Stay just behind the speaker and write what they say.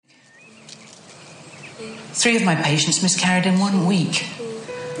3 of my patients miscarried in 1 week.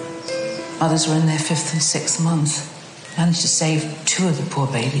 Others were in their 5th and 6th month. Managed to save 2 of the poor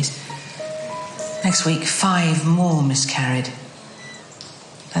babies. Next week, 5 more miscarried.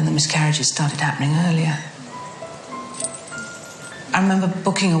 Then the miscarriages started happening earlier. I remember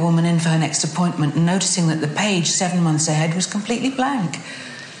booking a woman in for her next appointment and noticing that the page 7 months ahead was completely blank.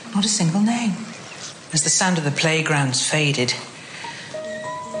 Not a single name. As the sound of the playgrounds faded,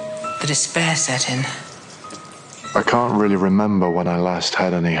 the despair set in. I can't really remember when I last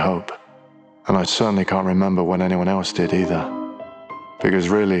had any hope. And I certainly can't remember when anyone else did either. Because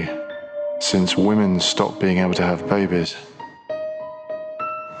really, since women stopped being able to have babies,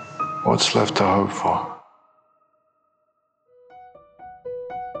 what's left to hope for?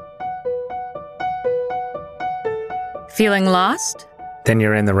 Feeling lost? Then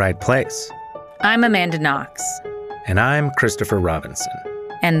you're in the right place. I'm Amanda Knox. And I'm Christopher Robinson.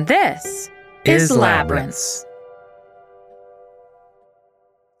 And this is Labyrinths.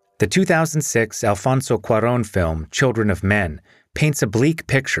 The 2006 Alfonso Cuarón film, Children of Men, paints a bleak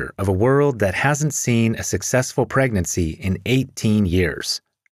picture of a world that hasn't seen a successful pregnancy in 18 years.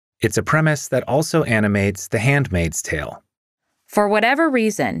 It's a premise that also animates The Handmaid's Tale. For whatever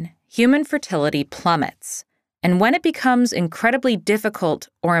reason, human fertility plummets. And when it becomes incredibly difficult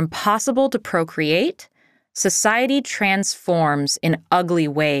or impossible to procreate, society transforms in ugly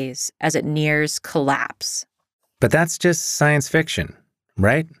ways as it nears collapse. But that's just science fiction,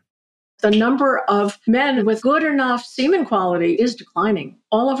 right? The number of men with good enough semen quality is declining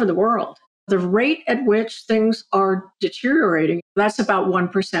all over the world. The rate at which things are deteriorating, that's about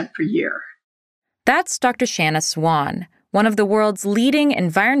 1% per year. That's Dr. Shanna Swan, one of the world's leading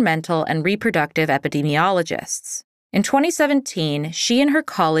environmental and reproductive epidemiologists. In 2017, she and her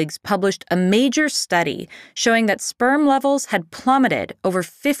colleagues published a major study showing that sperm levels had plummeted over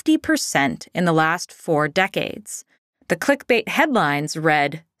 50% in the last 4 decades. The clickbait headlines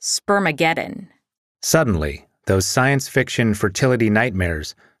read, Spermageddon. Suddenly, those science fiction fertility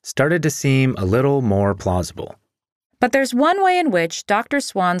nightmares started to seem a little more plausible. But there's one way in which Dr.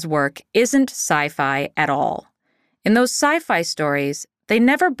 Swan's work isn't sci-fi at all. In those sci-fi stories, they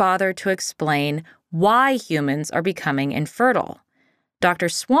never bother to explain why humans are becoming infertile. Dr.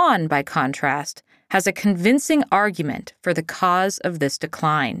 Swan, by contrast, has a convincing argument for the cause of this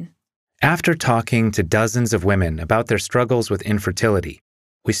decline. After talking to dozens of women about their struggles with infertility,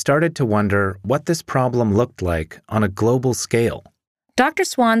 we started to wonder what this problem looked like on a global scale. Dr.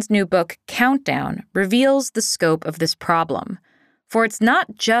 Swan's new book, Countdown, reveals the scope of this problem. For it's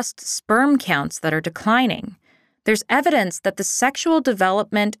not just sperm counts that are declining. There's evidence that the sexual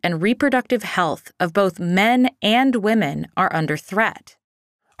development and reproductive health of both men and women are under threat.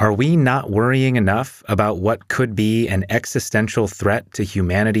 Are we not worrying enough about what could be an existential threat to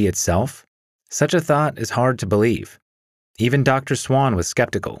humanity itself? Such a thought is hard to believe. Even Dr. Swan was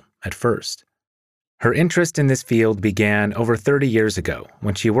skeptical at first. Her interest in this field began over 30 years ago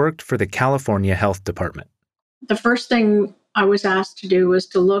when she worked for the California Health Department. The first thing I was asked to do was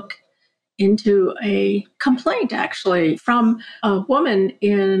to look into a complaint, actually, from a woman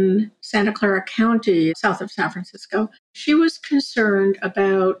in Santa Clara County, south of San Francisco. She was concerned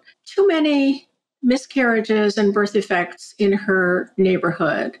about too many miscarriages and birth defects in her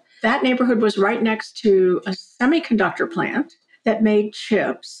neighborhood. That neighborhood was right next to a semiconductor plant that made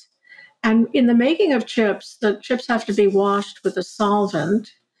chips. And in the making of chips, the chips have to be washed with a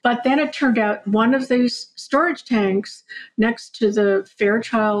solvent. But then it turned out one of these storage tanks next to the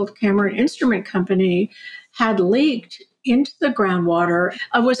Fairchild Camera Instrument Company had leaked into the groundwater.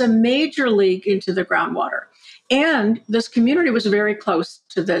 It was a major leak into the groundwater. And this community was very close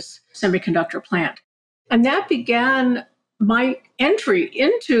to this semiconductor plant. And that began my entry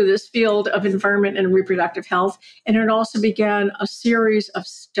into this field of environment and reproductive health. And it also began a series of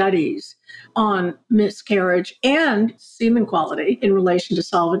studies on miscarriage and semen quality in relation to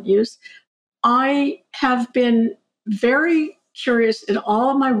solvent use. I have been very curious in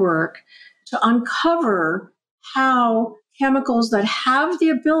all of my work to uncover how chemicals that have the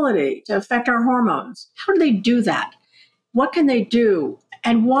ability to affect our hormones, how do they do that? What can they do?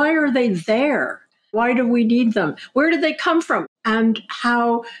 And why are they there? Why do we need them? Where did they come from? And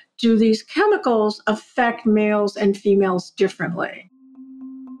how do these chemicals affect males and females differently?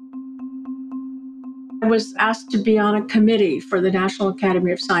 I was asked to be on a committee for the National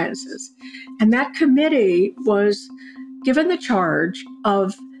Academy of Sciences. And that committee was given the charge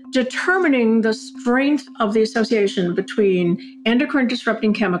of determining the strength of the association between endocrine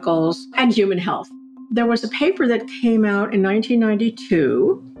disrupting chemicals and human health. There was a paper that came out in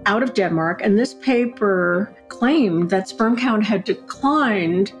 1992 out of Denmark, and this paper claimed that sperm count had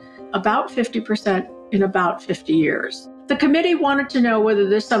declined about 50% in about 50 years. The committee wanted to know whether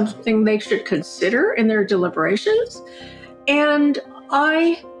this is something they should consider in their deliberations. And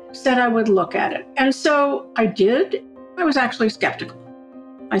I said I would look at it. And so I did. I was actually skeptical.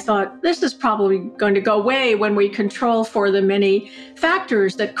 I thought this is probably going to go away when we control for the many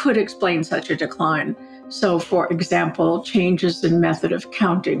factors that could explain such a decline. So, for example, changes in method of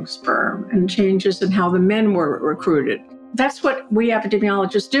counting sperm and changes in how the men were recruited. That's what we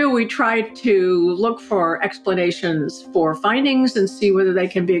epidemiologists do. We try to look for explanations for findings and see whether they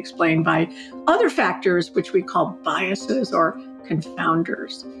can be explained by other factors, which we call biases or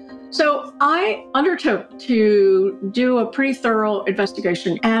confounders. So I undertook to do a pretty thorough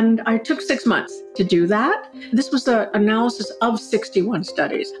investigation, and I took 6 months to do that. This was an analysis of 61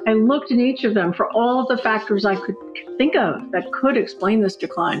 studies. I looked in each of them for all of the factors I could think of that could explain this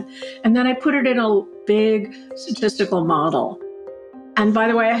decline. And then I put it in a big statistical model. And by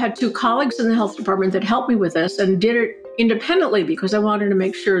the way, I had 2 colleagues in the health department that helped me with this and did it independently because I wanted to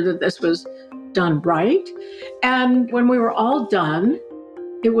make sure that this was done right. And when we were all done,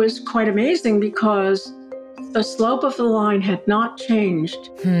 it was quite amazing because the slope of the line had not changed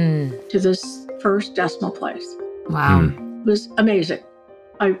to this first decimal place. Wow. It was amazing.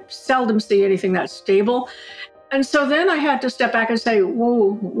 I seldom see anything that stable. And so then I had to step back and say,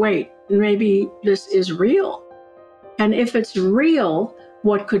 whoa, wait, maybe this is real. And if it's real,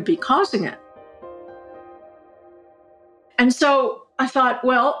 what could be causing it? And so I thought,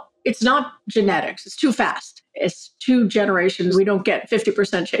 well, it's not genetics. It's too fast. It's 2 generations. We don't get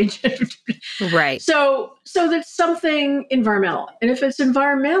 50% change. Right. So that's something environmental. And if it's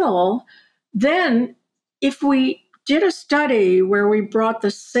environmental, then if we did a study where we brought the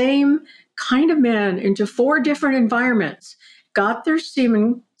same kind of men into 4 different environments, got their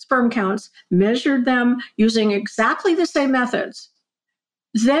sperm counts, measured them using exactly the same methods,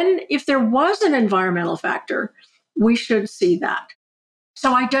 then if there was an environmental factor, we should see that.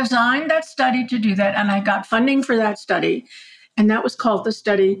 So I designed that study to do that, and I got funding for that study, and that was called the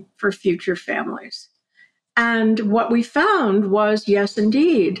Study for Future Families. And what we found was, yes,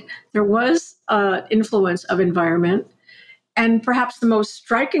 indeed, there was influence of environment. And perhaps the most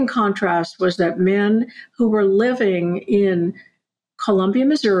striking contrast was that men who were living in Columbia,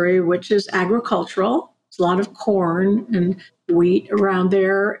 Missouri, which is agricultural, there's a lot of corn and wheat around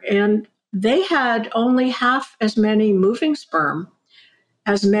there, and they had only half as many moving sperm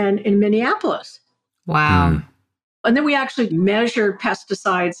as men in Minneapolis. Wow. And then we actually measured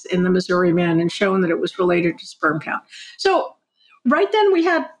pesticides in the Missouri men and shown that it was related to sperm count. So right then we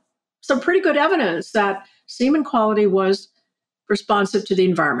had some pretty good evidence that semen quality was responsive to the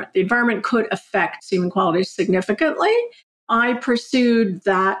environment. The environment could affect semen quality significantly. I pursued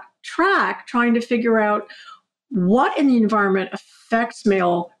that track, trying to figure out what in the environment affects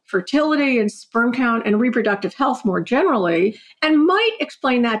male fertility and sperm count and reproductive health more generally, and might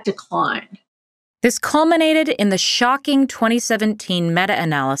explain that decline. This culminated in the shocking 2017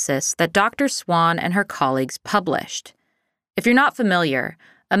 meta-analysis that Dr. Swan and her colleagues published. If you're not familiar,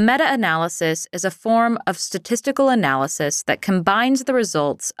 a meta-analysis is a form of statistical analysis that combines the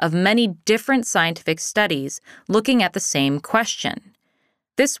results of many different scientific studies looking at the same question.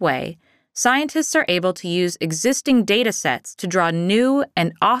 This way, scientists are able to use existing data sets to draw new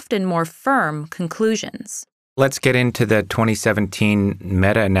and often more firm conclusions. Let's get into the 2017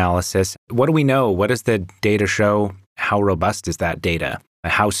 meta-analysis. What do we know? What does the data show? How robust is that data?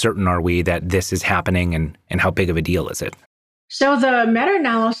 How certain are we that this is happening, and how big of a deal is it? So the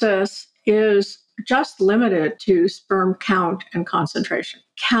meta-analysis is just limited to sperm count and concentration.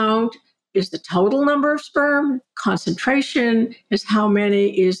 Count is the total number of sperm. Concentration is how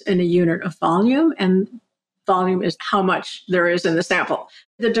many is in a unit of volume, and volume is how much there is in the sample.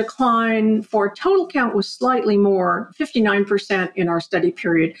 The decline for total count was slightly more, 59% in our study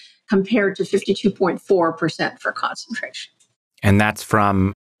period, compared to 52.4% for concentration. And that's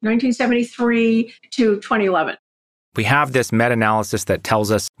from 1973 to 2011. We have this meta-analysis that tells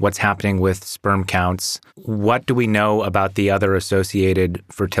us what's happening with sperm counts. What do we know about the other associated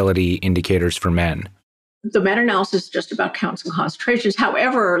fertility indicators for men? The meta-analysis is just about counts and concentrations.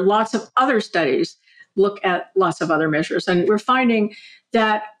 However, lots of other studies look at lots of other measures. And we're finding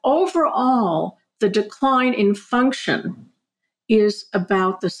that overall, the decline in function is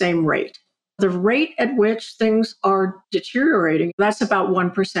about the same rate. The rate at which things are deteriorating, that's about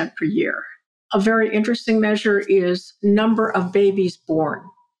 1% per year. A very interesting measure is number of babies born,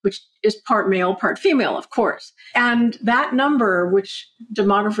 which is part male, part female, of course. And that number, which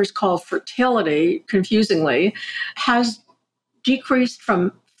demographers call fertility, confusingly, has decreased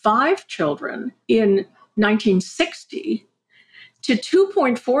from 5 children in 1960 to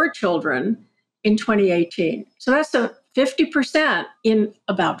 2.4 children in 2018. So that's a 50% in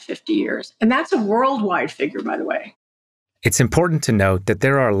about 50 years. And that's a worldwide figure, by the way. It's important to note that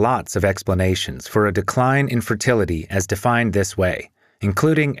there are lots of explanations for a decline in fertility as defined this way,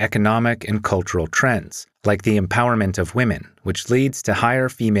 including economic and cultural trends, like the empowerment of women, which leads to higher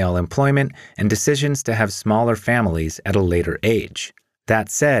female employment and decisions to have smaller families at a later age. That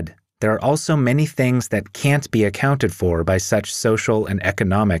said, there are also many things that can't be accounted for by such social and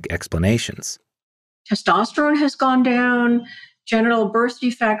economic explanations. Testosterone has gone down, genital birth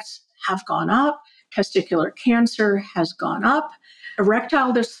defects have gone up, testicular cancer has gone up,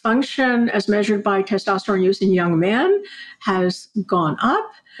 erectile dysfunction as measured by testosterone use in young men has gone up,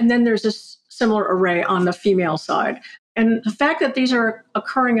 and then there's a similar array on the female side. And the fact that these are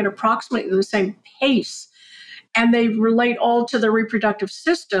occurring at approximately the same pace and they relate all to the reproductive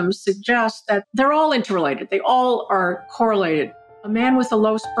system suggests that they're all interrelated. They all are correlated. A man with a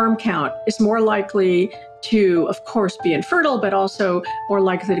low sperm count is more likely to, of course, be infertile, but also more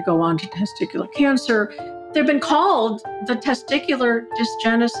likely to go on to testicular cancer. They've been called the testicular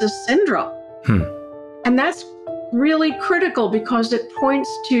dysgenesis syndrome. And that's really critical because it points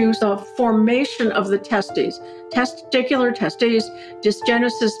to the formation of the testes. Testicular testes,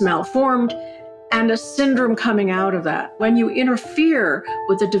 dysgenesis malformed, and a syndrome coming out of that. When you interfere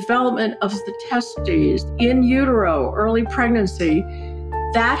with the development of the testes in utero, early pregnancy,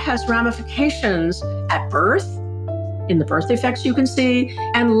 that has ramifications at birth, in the birth defects you can see,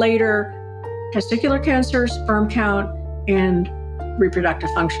 and later testicular cancer, sperm count, and reproductive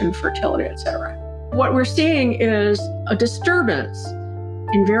function, fertility, etc. What we're seeing is a disturbance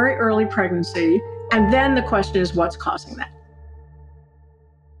in very early pregnancy, and then the question is what's causing that?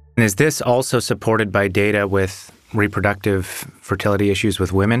 And is this also supported by data with reproductive fertility issues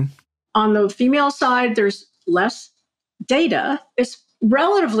with women? On the female side, there's less data. It's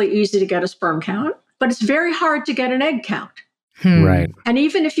relatively easy to get a sperm count, but it's very hard to get an egg count. Right. And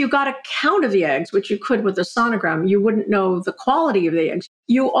even if you got a count of the eggs, which you could with a sonogram, you wouldn't know the quality of the eggs.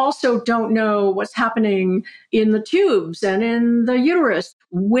 You also don't know what's happening in the tubes and in the uterus.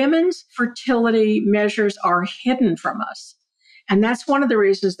 Women's fertility measures are hidden from us. And that's one of the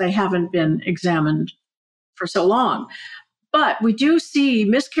reasons they haven't been examined for so long. But we do see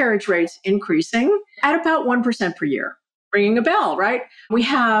miscarriage rates increasing at about 1% per year. Ringing a bell, right? We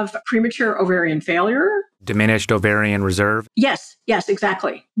have premature ovarian failure. Diminished ovarian reserve? Yes,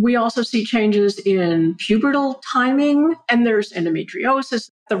 exactly. We also see changes in pubertal timing, and there's endometriosis.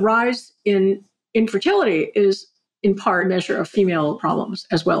 The rise in infertility is in part a measure of female problems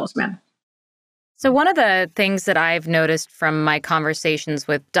as well as men. So one of the things that I've noticed from my conversations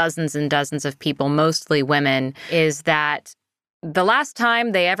with dozens and dozens of people, mostly women, is that the last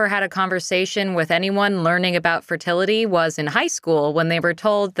time they ever had a conversation with anyone learning about fertility was in high school when they were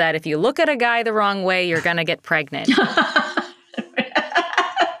told that if you look at a guy the wrong way, you're going to get pregnant.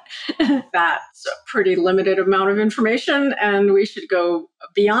 That's a pretty limited amount of information, and we should go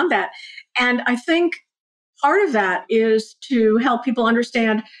beyond that. And I think part of that is to help people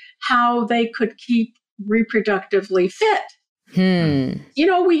understand how they could keep reproductively fit. You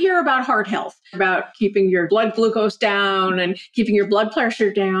know, we hear about heart health, about keeping your blood glucose down and keeping your blood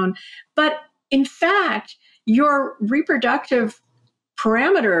pressure down. But in fact, your reproductive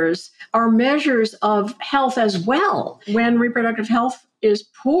parameters are measures of health as well. When reproductive health is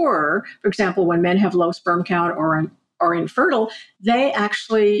poor, for example, when men have low sperm count or are infertile, they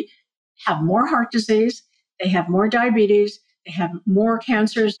actually have more heart disease, they have more diabetes, they have more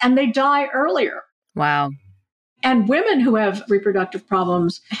cancers, and they die earlier. Wow. And women who have reproductive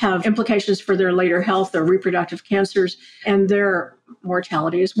problems have implications for their later health, their reproductive cancers, and their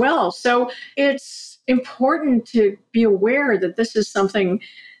mortality as well. So it's important to be aware that this is something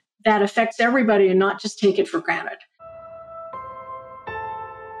that affects everybody and not just take it for granted.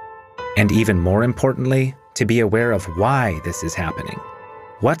 And even more importantly, to be aware of why this is happening.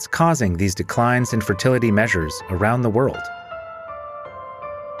 What's causing these declines in fertility measures around the world?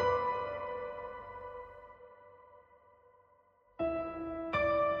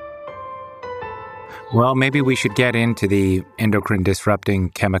 Well, maybe we should get into the endocrine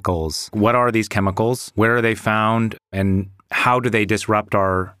disrupting chemicals. What are these chemicals? Where are they found? And how do they disrupt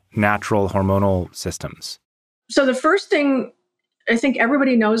our natural hormonal systems? So the first thing, I think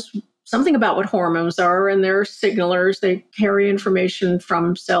everybody knows something about what hormones are, and they're signalers. They carry information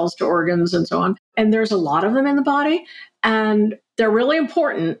from cells to organs and so on. And there's a lot of them in the body, and they're really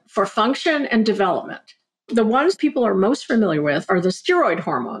important for function and development. The ones people are most familiar with are the steroid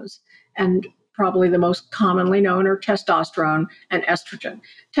hormones, and probably the most commonly known are testosterone and estrogen.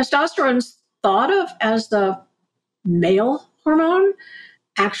 Testosterone's thought of as the male hormone,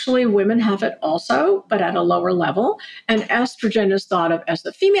 Actually, women have it also, but at a lower level. And estrogen is thought of as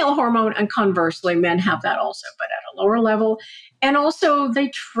the female hormone, and conversely, men have that also, but at a lower level. And also, they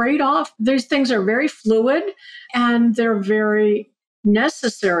trade off. These things are very fluid, and they're very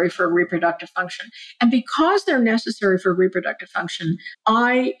necessary for reproductive function. And because they're necessary for reproductive function,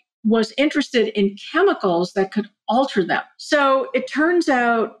 I was interested in chemicals that could alter them. So it turns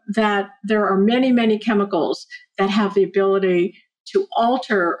out that there are many, many chemicals that have the ability to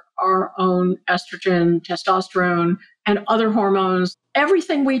alter our own estrogen, testosterone, and other hormones.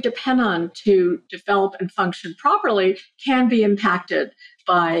 Everything we depend on to develop and function properly can be impacted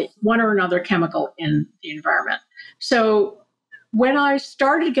by one or another chemical in the environment. So when I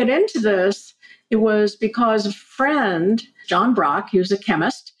started to get into this, it was because a friend, John Brock, he was a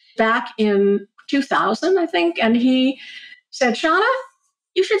chemist, back in 2000, I think, and he said, Shanna,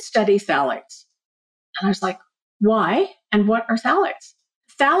 you should study phthalates. And I was like, why? And what are phthalates?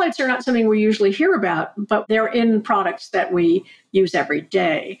 Phthalates are not something we usually hear about, but they're in products that we use every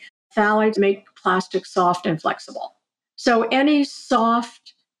day. Phthalates make plastic soft and flexible. So any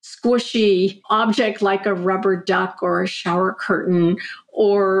soft, squishy object like a rubber duck or a shower curtain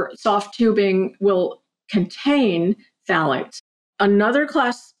or soft tubing will contain phthalates. Another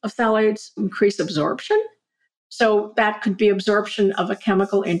class of phthalates increase absorption. So that could be absorption of a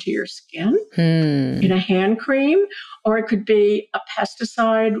chemical into your skin in a hand cream, or it could be a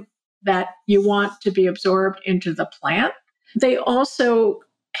pesticide that you want to be absorbed into the plant. They also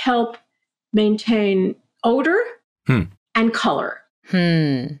help maintain odor and color.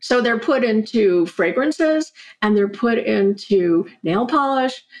 So they're put into fragrances and they're put into nail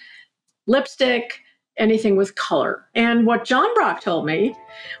polish, lipstick, anything with color. And what John Brock told me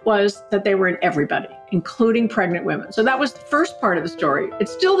was that they were in everybody, including pregnant women. So that was the first part of the story. It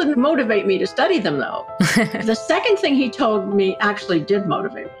still didn't motivate me to study them, though. The second thing he told me actually did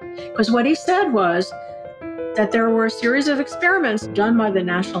motivate me, because what he said was that there were a series of experiments done by the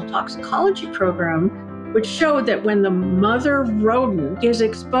National Toxicology Program, which showed that when the mother rodent is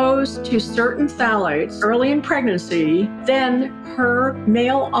exposed to certain phthalates early in pregnancy, then her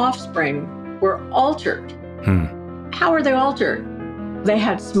male offspring were altered. How are they altered? They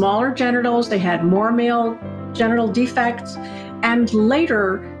had smaller genitals, they had more male genital defects, and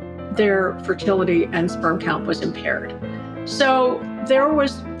later their fertility and sperm count was impaired. So there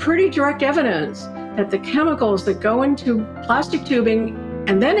was pretty direct evidence that the chemicals that go into plastic tubing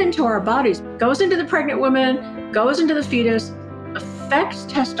and then into our bodies, goes into the pregnant woman, goes into the fetus, affects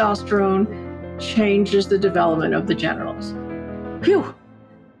testosterone, changes the development of the genitals. Phew.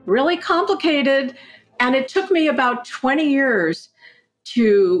 Really complicated. And it took me about 20 years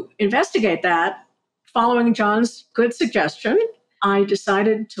to investigate that. Following John's good suggestion, I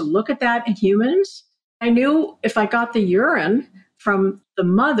decided to look at that in humans. I knew if I got the urine from the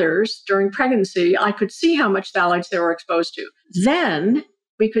mothers during pregnancy, I could see how much phthalates they were exposed to. Then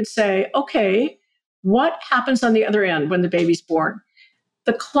we could say, okay, what happens on the other end when the baby's born?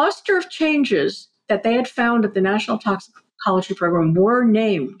 The cluster of changes that they had found at the National Toxicology Program were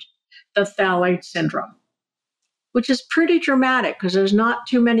named the phthalate syndrome, which is pretty dramatic because there's not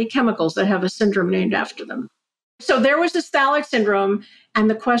too many chemicals that have a syndrome named after them. So there was this phthalate syndrome, and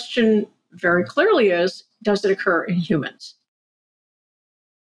the question very clearly is, does it occur in humans?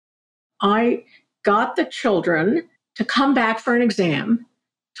 I got the children to come back for an exam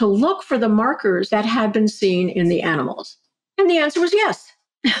to look for the markers that had been seen in the animals. And the answer was yes.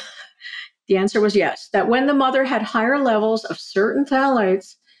 The answer was yes, that when the mother had higher levels of certain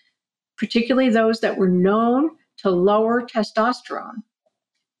phthalates, particularly those that were known to lower testosterone,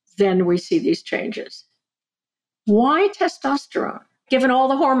 then we see these changes. Why testosterone? Given all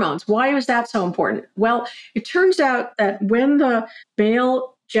the hormones, why was that so important? Well, it turns out that when the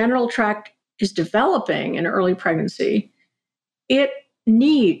male genital tract is developing in early pregnancy, it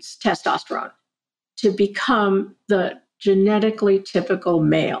needs testosterone to become the genetically typical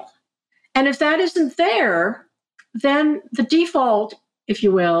male. And if that isn't there, then the default, if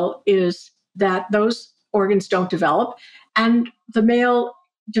you will, is that those organs don't develop and the male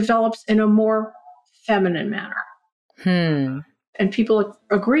develops in a more feminine manner. And people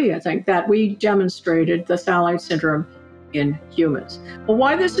agree, I think, that we demonstrated the phthalate syndrome in humans. Well,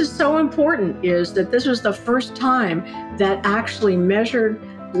 why this is so important is that this was the first time that actually measured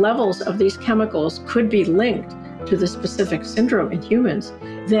levels of these chemicals could be linked to the specific syndrome in humans.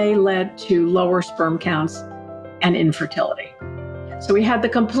 They led to lower sperm counts and infertility. So we had the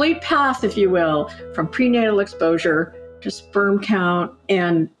complete path, if you will, from prenatal exposure to sperm count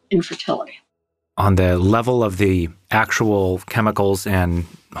and infertility. On the level of the actual chemicals and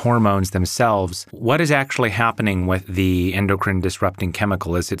hormones themselves, what is actually happening with the endocrine disrupting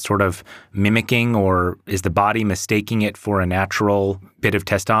chemical? Is it sort of mimicking, or is the body mistaking it for a natural bit of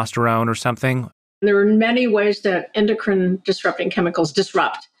testosterone or something? There are many ways that endocrine disrupting chemicals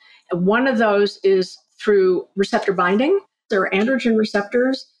disrupt. One of those is through receptor binding. There are androgen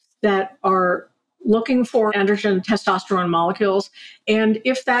receptors that are looking for androgen testosterone molecules. And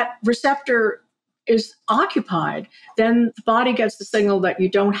if that receptor is occupied, then the body gets the signal that you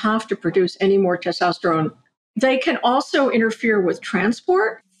don't have to produce any more testosterone. They can also interfere with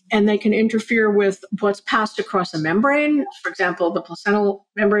transport, and they can interfere with what's passed across a membrane. For example, the placental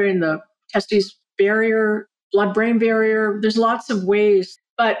membrane, the testes barrier, blood-brain barrier. There's lots of ways,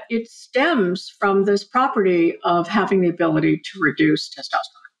 but it stems from this property of having the ability to reduce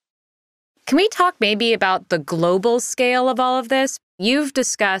testosterone. Can we talk maybe about the global scale of all of this? You've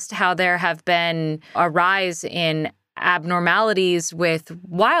discussed how there have been a rise in abnormalities with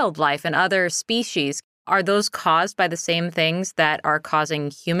wildlife and other species. Are those caused by the same things that are causing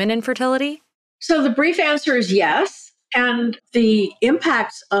human infertility? So the brief answer is yes. And the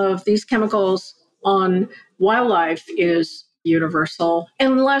impacts of these chemicals on wildlife is universal,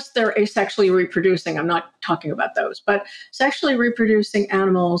 unless they're asexually reproducing. I'm not talking about those, but sexually reproducing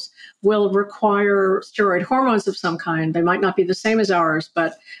animals will require steroid hormones of some kind. They might not be the same as ours,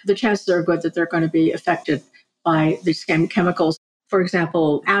 but the chances are good that they're going to be affected by these chemicals. For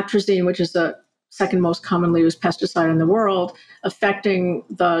example, atrazine, which is the second most commonly used pesticide in the world, affecting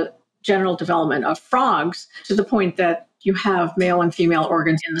the general development of frogs to the point that you have male and female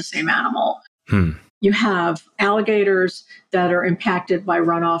organs in the same animal. You have alligators that are impacted by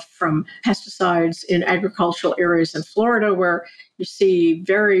runoff from pesticides in agricultural areas in Florida, where you see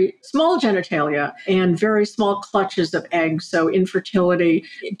very small genitalia and very small clutches of eggs. So infertility,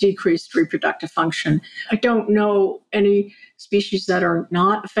 decreased reproductive function. I don't know any species that are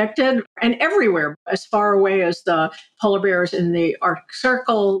not affected. And everywhere, as far away as the polar bears in the Arctic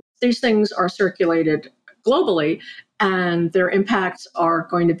Circle, these things are circulated globally, and their impacts are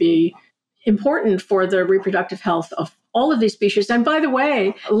going to be important for the reproductive health of all of these species. And by the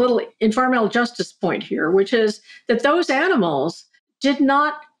way, a little environmental justice point here, which is that those animals did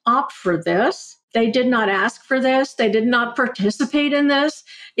not opt for this. They did not ask for this. They did not participate in this.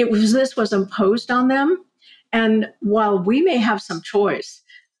 This was imposed on them. And while we may have some choice,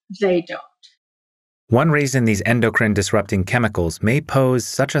 they don't. One reason these endocrine disrupting chemicals may pose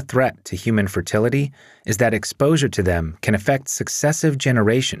such a threat to human fertility is that exposure to them can affect successive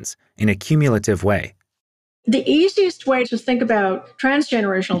generations in a cumulative way. The easiest way to think about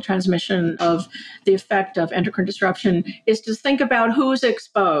transgenerational transmission of the effect of endocrine disruption is to think about who's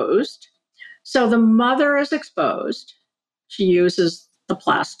exposed. So the mother is exposed. She uses the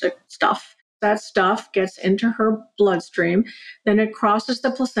plastic stuff. That stuff gets into her bloodstream. Then it crosses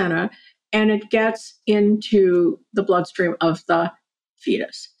the placenta, and it gets into the bloodstream of the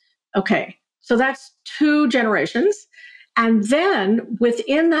fetus. Okay, so that's 2 generations. And then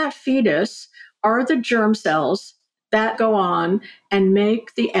within that fetus are the germ cells that go on and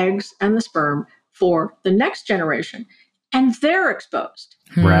make the eggs and the sperm for the next generation. And they're exposed.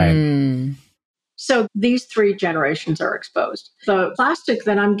 Right. So these 3 generations are exposed. The plastic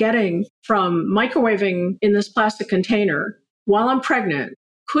that I'm getting from microwaving in this plastic container while I'm pregnant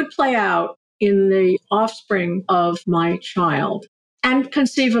could play out in the offspring of my child, and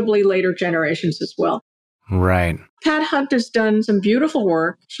conceivably later generations as well. Right. Pat Hunt has done some beautiful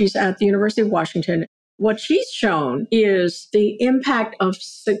work. She's at the University of Washington. What she's shown is the impact of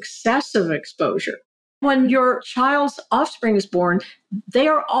successive exposure. When your child's offspring is born, they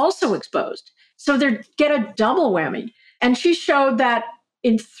are also exposed. So they get a double whammy. And she showed that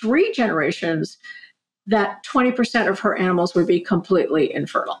in 3 generations, that 20% of her animals would be completely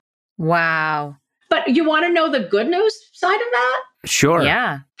infertile. Wow. But you want to know the good news side of that? Sure.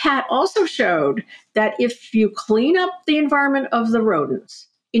 Yeah. Pat also showed that if you clean up the environment of the rodents,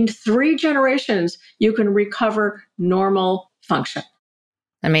 in 3 generations, you can recover normal function.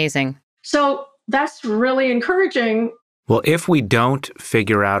 Amazing. So that's really encouraging. Well, if we don't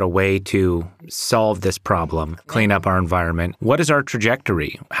figure out a way to solve this problem, clean up our environment, what is our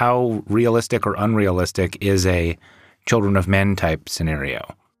trajectory? How realistic or unrealistic is a children of men type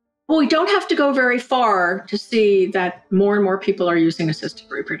scenario? Well, we don't have to go very far to see that more and more people are using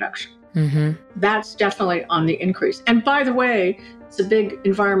assisted reproduction. That's definitely on the increase. And by the way, it's a big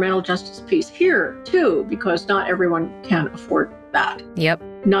environmental justice piece here, too, because not everyone can afford that. Yep.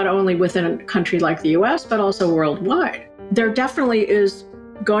 Not only within a country like the US, but also worldwide. There definitely is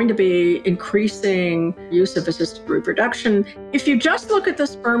going to be increasing use of assisted reproduction. If you just look at the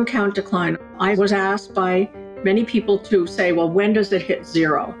sperm count decline, I was asked by many people to say, well, when does it hit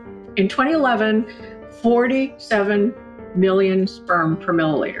zero? In 2011, 47 million sperm per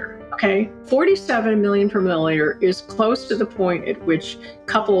milliliter. Okay, 47 million per milliliter is close to the point at which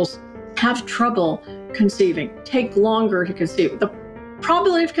couples have trouble conceiving, take longer to conceive. The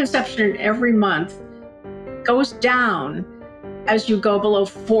probability of conception every month goes down as you go below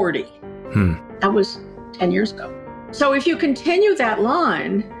 40. That was 10 years ago. So if you continue that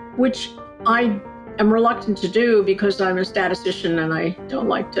line, which I am reluctant to do because I'm a statistician and I don't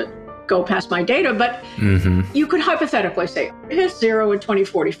like to go past my data, but you could hypothetically say it hits zero in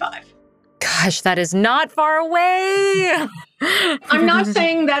 2045. Gosh, that is not far away. I'm not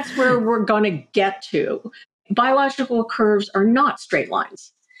saying that's where we're going to get to. Biological curves are not straight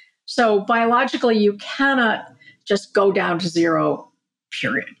lines. So biologically, you cannot just go down to zero,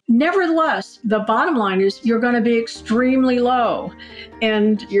 period. Nevertheless, the bottom line is you're going to be extremely low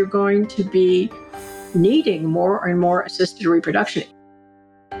and you're going to be needing more and more assisted reproduction.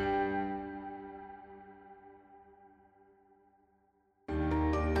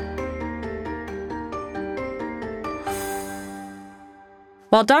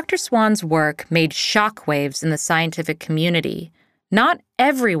 While Dr. Swan's work made shockwaves in the scientific community, not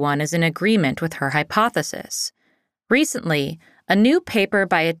everyone is in agreement with her hypothesis. Recently, a new paper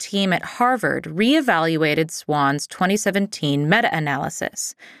by a team at Harvard reevaluated Swan's 2017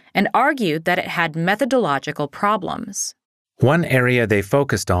 meta-analysis and argued that it had methodological problems. One area they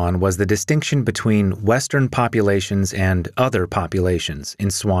focused on was the distinction between Western populations and other populations in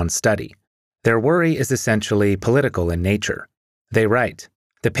Swan's study. Their worry is essentially political in nature. They write,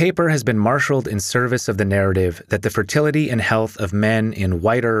 "The paper has been marshaled in service of the narrative that the fertility and health of men in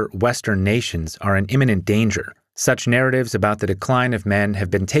whiter Western nations are in imminent danger. Such narratives about the decline of men have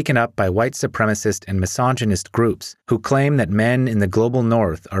been taken up by white supremacist and misogynist groups who claim that men in the global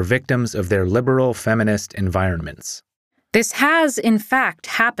north are victims of their liberal feminist environments." This has, in fact,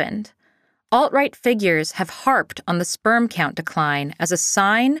 happened. Alt-right figures have harped on the sperm count decline as a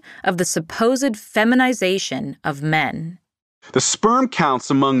sign of the supposed feminization of men. The sperm counts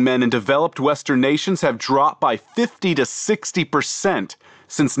among men in developed Western nations have dropped by 50 to 60%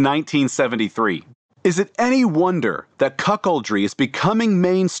 since 1973. Is it any wonder that cuckoldry is becoming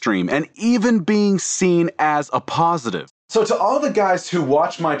mainstream and even being seen as a positive? So to all the guys who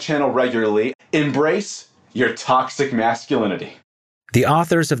watch my channel regularly, embrace your toxic masculinity. The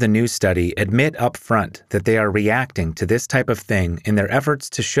authors of the new study admit up front that they are reacting to this type of thing in their efforts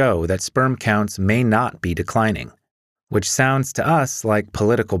to show that sperm counts may not be declining, which sounds to us like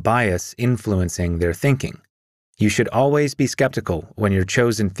political bias influencing their thinking. You should always be skeptical when your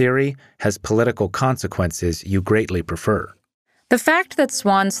chosen theory has political consequences you greatly prefer. The fact that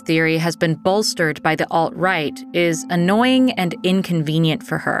Swan's theory has been bolstered by the alt-right is annoying and inconvenient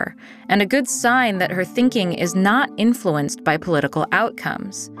for her, and a good sign that her thinking is not influenced by political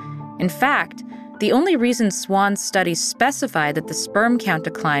outcomes. In fact, the only reason Swan's study specified that the sperm count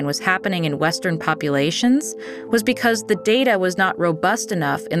decline was happening in Western populations was because the data was not robust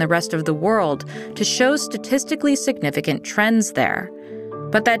enough in the rest of the world to show statistically significant trends there.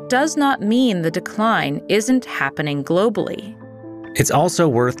 But that does not mean the decline isn't happening globally. It's also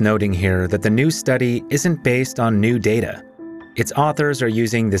worth noting here that the new study isn't based on new data. Its authors are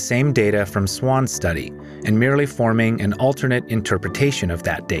using the same data from Swan's study and merely forming an alternate interpretation of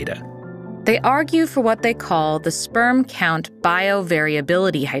that data. They argue for what they call the sperm count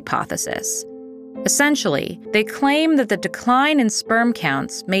biovariability hypothesis. Essentially, they claim that the decline in sperm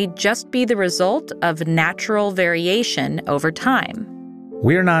counts may just be the result of natural variation over time.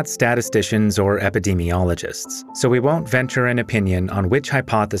 We're not statisticians or epidemiologists, so we won't venture an opinion on which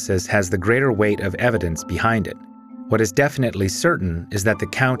hypothesis has the greater weight of evidence behind it. What is definitely certain is that the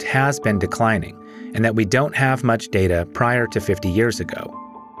count has been declining, and that we don't have much data prior to 50 years ago.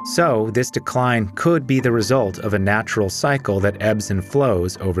 So, this decline could be the result of a natural cycle that ebbs and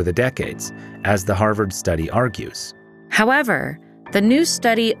flows over the decades, as the Harvard study argues. However, the new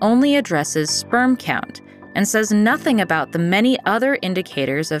study only addresses sperm count and says nothing about the many other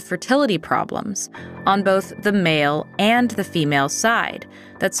indicators of fertility problems on both the male and the female side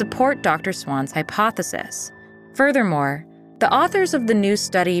that support Dr. Swan's hypothesis. Furthermore, the authors of the new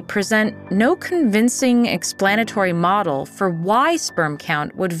study present no convincing explanatory model for why sperm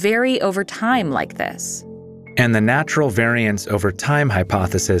count would vary over time like this. And the natural variance over time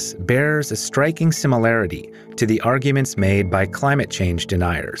hypothesis bears a striking similarity to the arguments made by climate change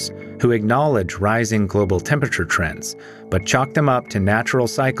deniers, who acknowledge rising global temperature trends, but chalk them up to natural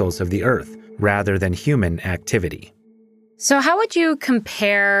cycles of the Earth rather than human activity. So how would you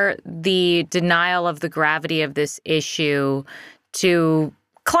compare the denial of the gravity of this issue to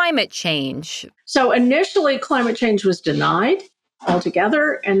climate change. So initially, climate change was denied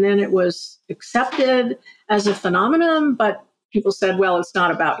altogether, and then it was accepted as a phenomenon, but people said, well, it's not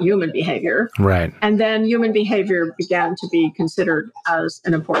about human behavior. Right. And then human behavior began to be considered as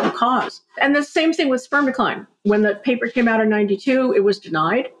an important cause. And the same thing with sperm decline. When the paper came out in 92, it was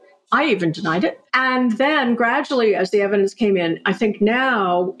denied. I even denied it. And then gradually, as the evidence came in, I think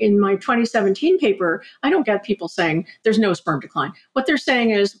now in my 2017 paper, I don't get people saying there's no sperm decline. What they're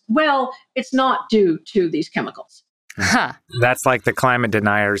saying is, well, it's not due to these chemicals. Huh. That's like the climate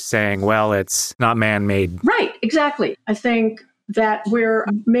deniers saying, well, it's not man-made. Right, exactly. I think that we're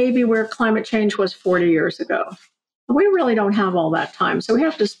maybe where climate change was 40 years ago. We really don't have all that time. So we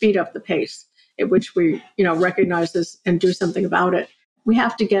have to speed up the pace at which we, recognize this and do something about it. We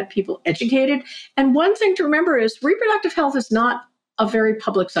have to get people educated. And one thing to remember is reproductive health is not a very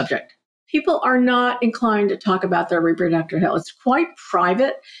public subject. People are not inclined to talk about their reproductive health. It's quite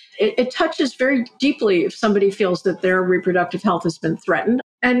private. It touches very deeply if somebody feels that their reproductive health has been threatened.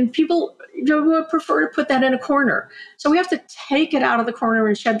 And people would prefer to put that in a corner. So we have to take it out of the corner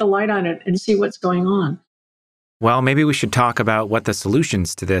and shed the light on it and see what's going on. Well, maybe we should talk about what the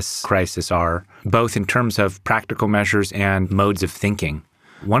solutions to this crisis are, both in terms of practical measures and modes of thinking.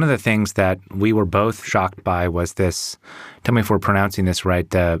 One of the things that we were both shocked by was this, tell me if we're pronouncing this right,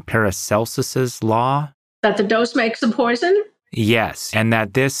 the Paracelsus's law? That the dose makes the poison? Yes, and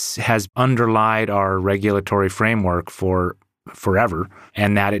that this has underlied our regulatory framework for forever,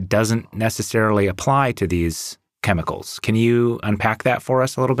 and that it doesn't necessarily apply to these chemicals. Can you unpack that for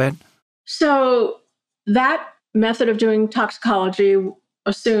us a little bit? So that method of doing toxicology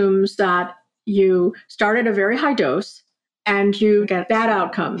assumes that you start at a very high dose and you get bad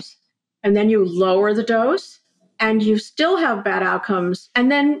outcomes. And then you lower the dose and you still have bad outcomes. And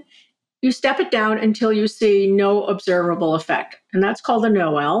then you step it down until you see no observable effect. And that's called the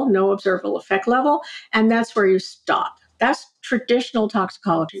NOEL, no observable effect level. And that's where you stop. That's traditional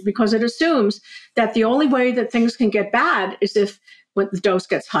toxicology because it assumes that the only way that things can get bad is if when the dose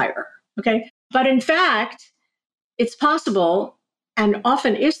gets higher. Okay. But in fact, it's possible, and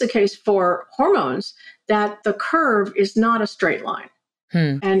often is the case for hormones, that the curve is not a straight line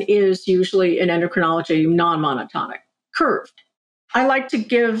and is usually in endocrinology non-monotonic, curved. I like to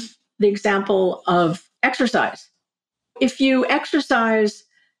give the example of exercise. If you exercise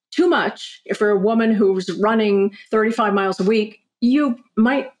too much, if you're a woman who's running 35 miles a week, you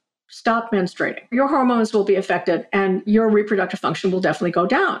might stop menstruating. Your hormones will be affected and your reproductive function will definitely go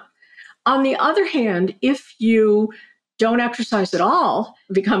down. On the other hand, if you don't exercise at all,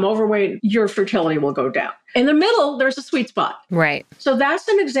 become overweight, your fertility will go down. In the middle, there's a sweet spot. Right. So that's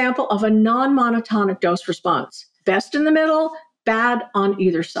an example of a non-monotonic dose response. Best in the middle, bad on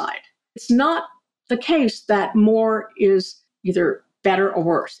either side. It's not the case that more is either better or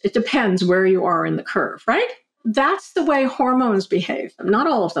worse. It depends where you are in the curve, right? That's the way hormones behave. Not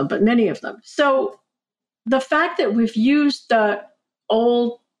all of them, but many of them. So the fact that we've used the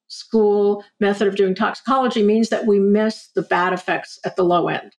old school method of doing toxicology means that we miss the bad effects at the low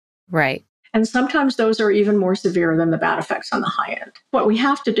end. Right. And sometimes those are even more severe than the bad effects on the high end. What we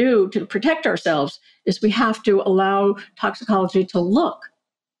have to do to protect ourselves is we have to allow toxicology to look,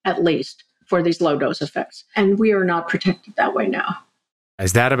 at least, for these low dose effects. And we are not protected that way now.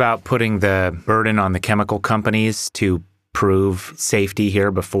 Is that about putting the burden on the chemical companies to prove safety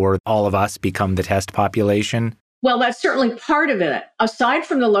here before all of us become the test population? Well, that's certainly part of it. Aside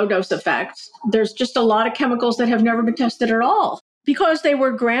from the low dose effects, there's just a lot of chemicals that have never been tested at all because they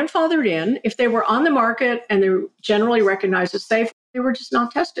were grandfathered in. If they were on the market and they're generally recognized as safe, they were just not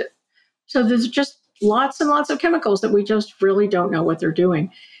tested. So there's just lots and lots of chemicals that we just really don't know what they're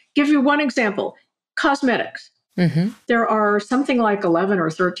doing. Give you one example, cosmetics. Mm-hmm. There are something like 11 or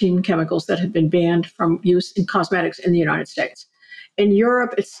 13 chemicals that have been banned from use in cosmetics in the United States. In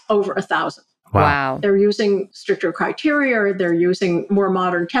Europe, it's over 1,000. Wow. They're using stricter criteria, they're using more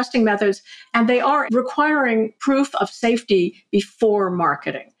modern testing methods, and they are requiring proof of safety before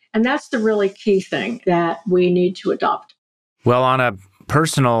marketing. And that's the really key thing that we need to adopt. Well, on a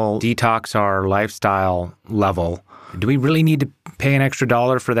personal detox our lifestyle level, do we really need to pay an extra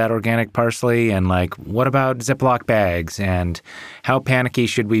 $1 for that organic parsley? And what about Ziploc bags? And how panicky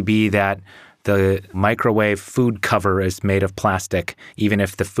should we be that the microwave food cover is made of plastic, even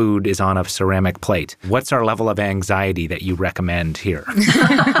if the food is on a ceramic plate? What's our level of anxiety that you recommend here?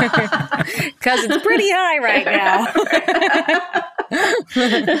 Because it's pretty high right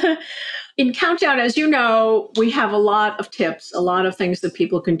now. In Countdown, as you know, we have a lot of tips, a lot of things that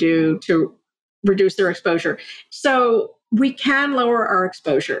people can do to reduce their exposure. So we can lower our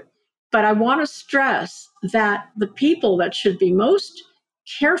exposure. But I want to stress that the people that should be most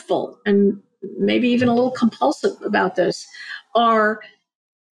careful and maybe even a little compulsive about this are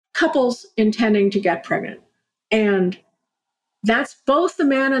couples intending to get pregnant. And that's both the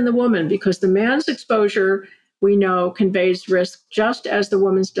man and the woman, because the man's exposure, we know, conveys risk just as the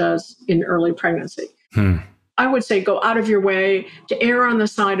woman's does in early pregnancy. I would say go out of your way to err on the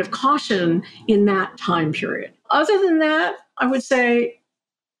side of caution in that time period. Other than that, I would say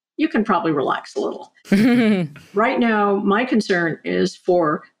you can probably relax a little. Right now, my concern is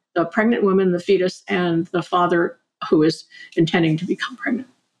for the pregnant woman, the fetus, and the father who is intending to become pregnant.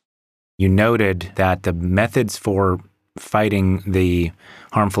 You noted that the methods for fighting the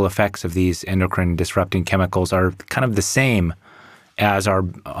harmful effects of these endocrine disrupting chemicals are kind of the same as are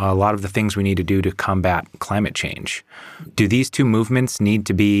a lot of the things we need to do to combat climate change. Do these two movements need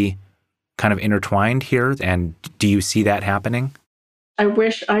to be kind of intertwined here? And do you see that happening? I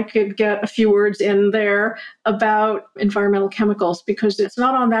wish I could get a few words in there about environmental chemicals, because it's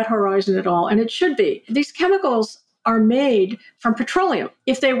not on that horizon at all, and it should be. These chemicals are made from petroleum.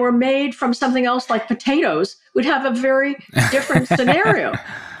 If they were made from something else like potatoes, we'd have a very different scenario.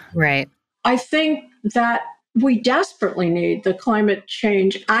 Right. I think that we desperately need the climate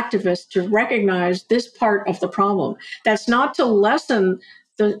change activists to recognize this part of the problem. That's not to lessen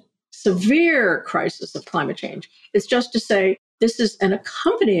the severe crisis of climate change. It's just to say this is an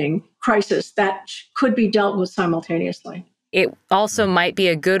accompanying crisis that could be dealt with simultaneously. It also might be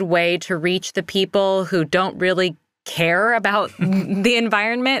a good way to reach the people who don't really care about the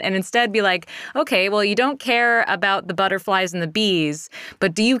environment and instead be like, okay, well, you don't care about the butterflies and the bees,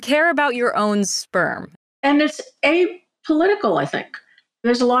 but do you care about your own sperm? And it's apolitical, I think.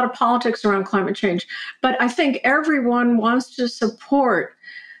 There's a lot of politics around climate change, but I think everyone wants to support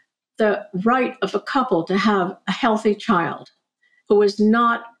the right of a couple to have a healthy child who is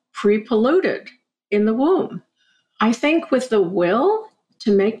not pre-polluted in the womb. I think with the will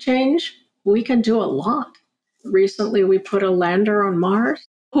to make change, we can do a lot. Recently, we put a lander on Mars.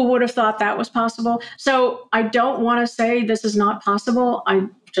 Who would have thought that was possible? So I don't want to say this is not possible. I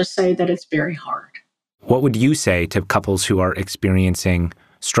just say that it's very hard. What would you say to couples who are experiencing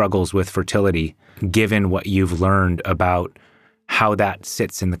struggles with fertility, given what you've learned about how that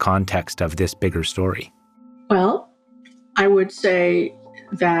sits in the context of this bigger story? Well, I would say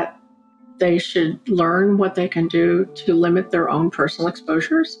that they should learn what they can do to limit their own personal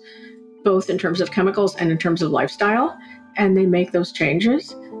exposures, both in terms of chemicals and in terms of lifestyle, and they make those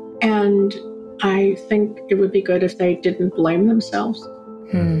changes. And I think it would be good if they didn't blame themselves,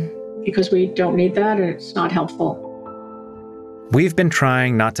 because we don't need that and it's not helpful. We've been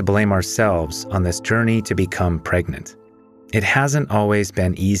trying not to blame ourselves on this journey to become pregnant. It hasn't always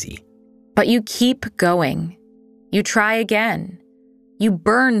been easy. But you keep going. You try again. You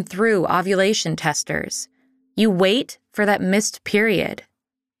burn through ovulation testers. You wait for that missed period.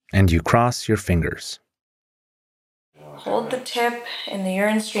 And you cross your fingers. Hold the tip in the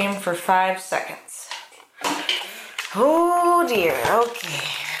urine stream for 5 seconds. Oh dear, okay.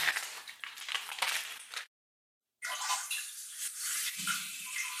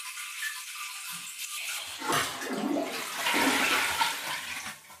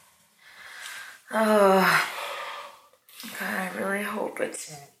 Oh, God, I really hope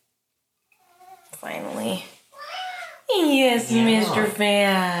it's finally. Yes, Mr.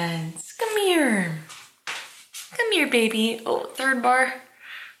 Vance. Come here. Come here, baby. Oh, third bar.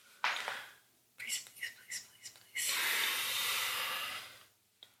 Please, please, please, please, please.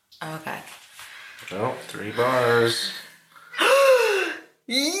 Oh, God. Oh, 3 bars.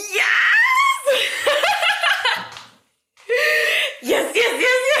 Yes! Yes, yes,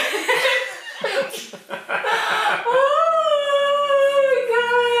 yes, yes! Oh,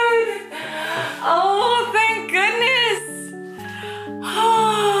 God! Oh, thank goodness!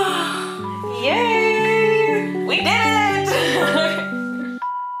 Oh, yay! We did it!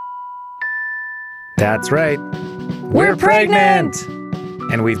 That's right. We're pregnant!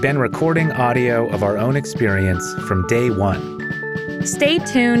 And we've been recording audio of our own experience from day one. Stay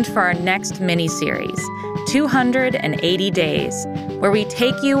tuned for our next mini-series, 280 Days, where we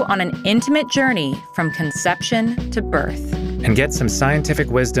take you on an intimate journey from conception to birth. And get some scientific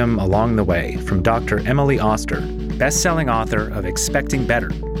wisdom along the way from Dr. Emily Oster, best-selling author of Expecting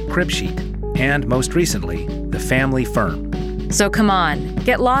Better, Crib Sheet, and most recently, The Family Firm. So come on,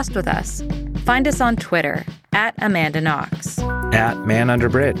 get lost with us. Find us on Twitter, @AmandaKnox.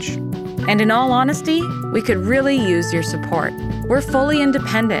 @ManUnderBridge. And in all honesty, we could really use your support. We're fully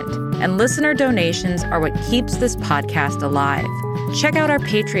independent, and listener donations are what keeps this podcast alive. Check out our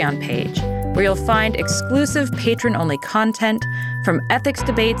Patreon page. where you'll find exclusive patron-only content, from ethics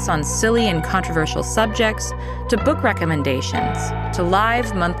debates on silly and controversial subjects to book recommendations to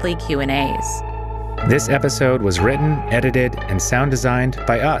live monthly Q&As. This episode was written, edited, and sound designed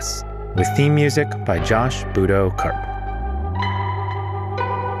by us, with theme music by Josh Budo Karp.